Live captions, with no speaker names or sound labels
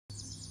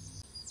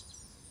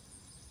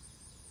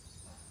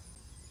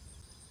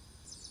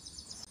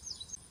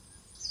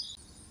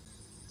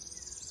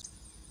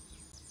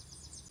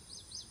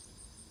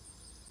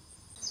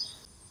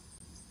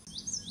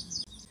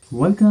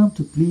Welcome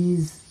to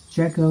Please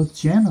Checkout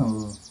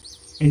channel.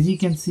 As you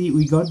can see,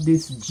 we got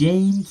this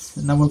James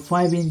number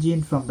 5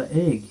 engine from the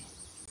egg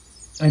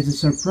as a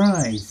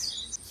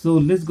surprise. So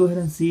let's go ahead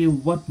and see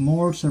what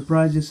more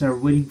surprises are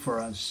waiting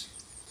for us.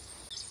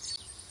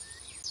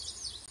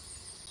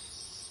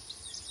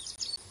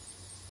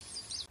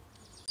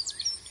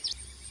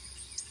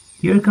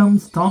 Here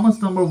comes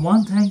Thomas number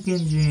 1 tank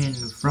engine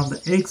from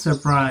the egg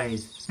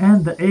surprise.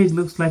 And the egg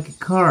looks like a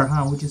car,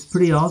 which is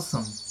pretty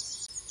awesome.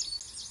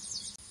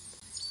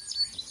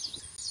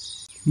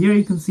 Here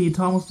you can see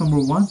Thomas number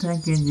 1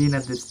 tank engine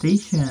at the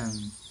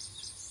station.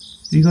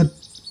 We got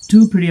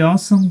two pretty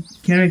awesome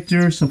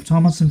characters of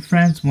Thomas and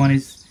Friends. One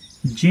is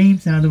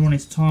James, another one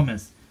is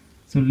Thomas.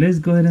 So let's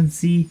go ahead and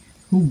see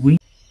who wins.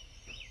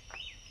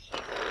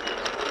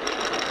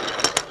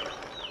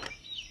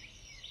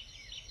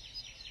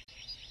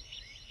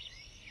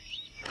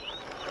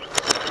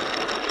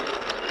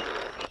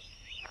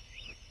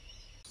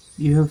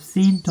 You have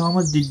seen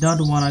Thomas did not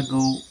want to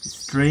go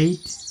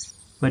straight,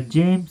 but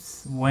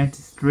James went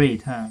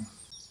straight,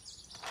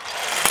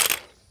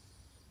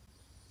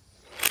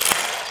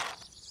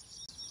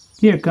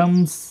 Here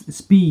comes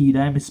Speed,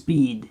 I'm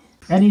Speed.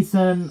 And it's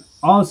an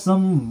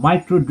awesome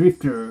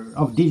Microdrifter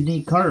of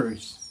Disney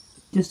cars.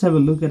 Just have a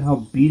look at how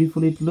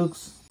beautiful it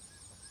looks.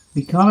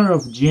 The color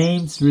of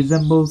James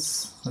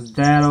resembles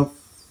that of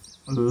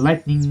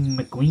Lightning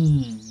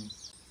McQueen.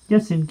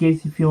 Just in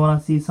case if you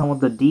want to see some of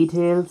the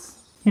details.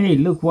 Hey,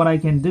 look what I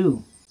can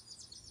do.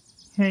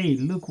 Hey,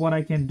 look what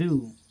I can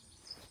do.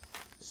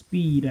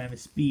 Speed, I'm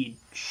Speed.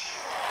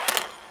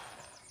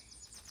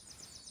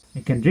 I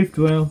can drift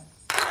well.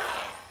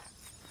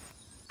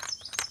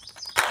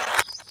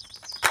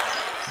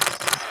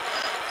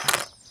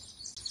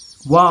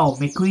 Wow,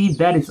 McQueen,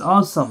 that is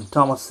awesome,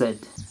 Thomas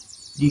said.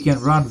 You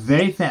can run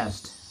very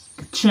fast.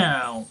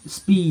 Ka-chow!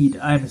 Speed,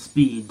 I'm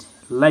Speed,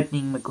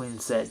 Lightning McQueen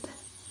said.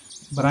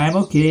 But I'm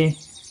okay,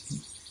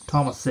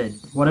 Thomas said.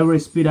 Whatever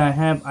speed I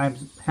have, I'm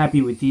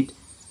happy with it.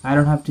 I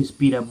don't have to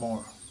speed up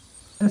more.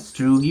 That's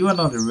true, you are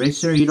not a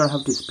racer, you don't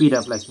have to speed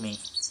up like me,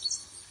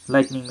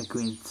 Lightning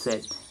McQueen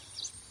said.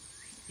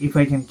 If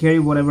I can carry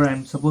whatever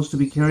I'm supposed to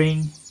be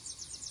carrying,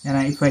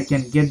 and if I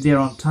can get there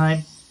on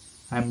time,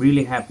 I'm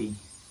really happy.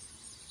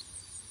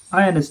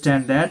 I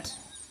understand that.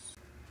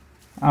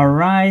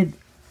 Alright,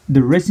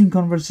 the racing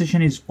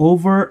conversation is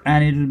over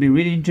and it will be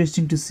really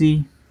interesting to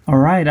see.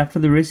 Alright, after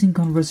the racing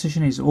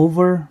conversation is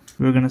over,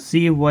 we're gonna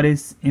see what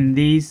is in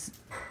this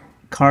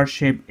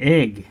car-shaped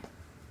egg.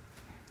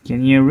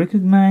 Can you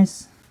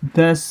recognize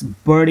this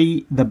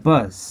Bertie the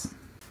bus?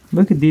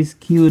 Look at this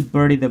cute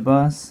Bertie the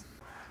bus.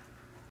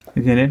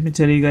 Okay, let me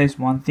tell you guys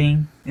one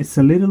thing. It's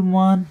a little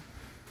one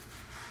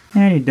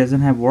and it doesn't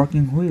have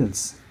working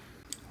wheels.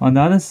 On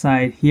the other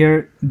side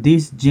here,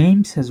 this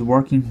James has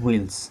working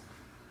wheels.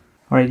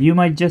 Alright, you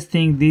might just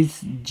think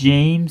this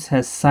James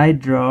has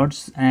side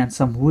rods and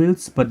some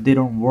wheels, but they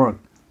don't work.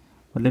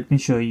 But let me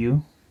show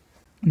you.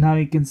 Now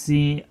you can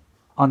see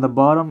on the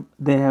bottom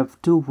they have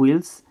two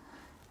wheels.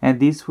 And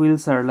these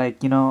wheels are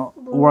like,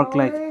 work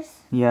like,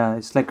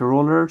 it's like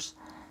rollers.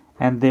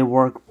 And they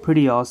work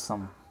pretty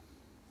awesome.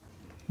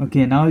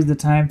 Okay, now is the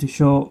time to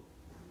show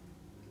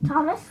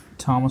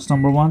Thomas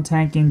number 1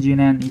 tank engine.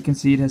 And you can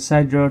see it has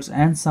side rods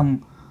and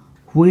some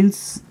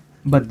wheels,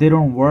 but they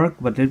don't work.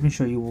 But let me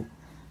show you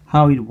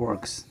how it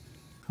works.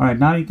 Alright,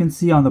 now you can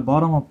see on the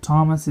bottom of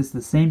Thomas it's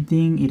the same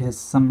thing. It has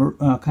some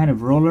kind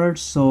of rollers,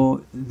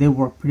 so they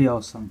work pretty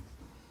awesome.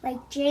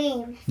 Like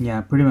James. Yeah,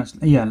 pretty much.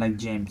 Yeah, like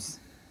James.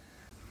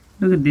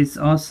 Look at this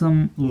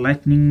awesome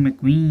Lightning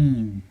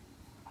McQueen.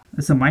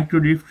 It's a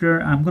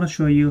Microdrifter. I'm gonna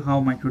show you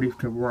how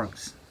Microdrifter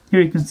works.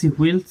 Here you can see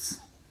wheels,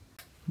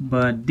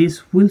 but these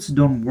wheels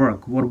don't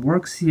work. What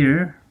works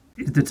here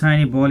is the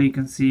tiny ball you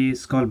can see.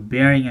 It's called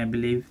bearing, I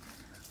believe.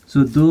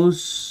 So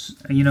those,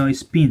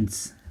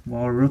 spins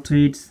or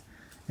rotates,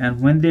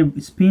 and when they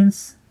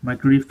spins,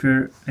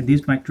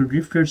 these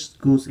Microdrifters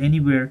goes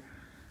anywhere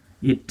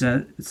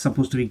it's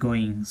supposed to be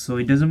going. So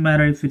it doesn't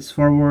matter if it's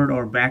forward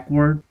or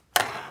backward.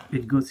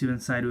 It goes even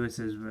sideways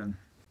as well,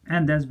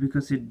 and that's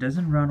because it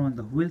doesn't run on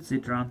the wheels,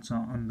 it runs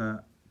on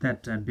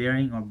that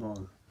bearing or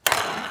ball.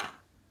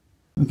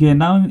 Okay,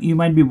 now you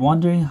might be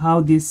wondering how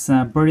this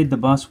Bertie the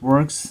bus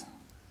works.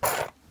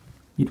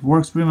 It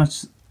works pretty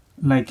much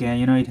like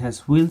it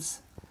has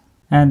wheels,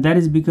 and that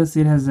is because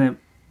it has a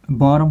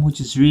bottom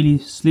which is really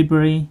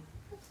slippery.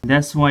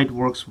 That's why it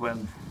works well.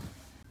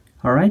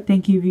 Alright,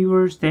 thank you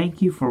viewers,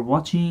 thank you for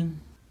watching.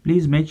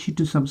 Please make sure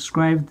to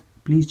subscribe.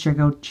 Please check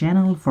out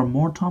channel for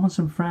more Thomas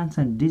and Friends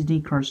and Disney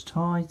Cars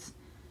toys.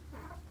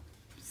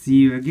 See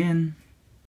you again.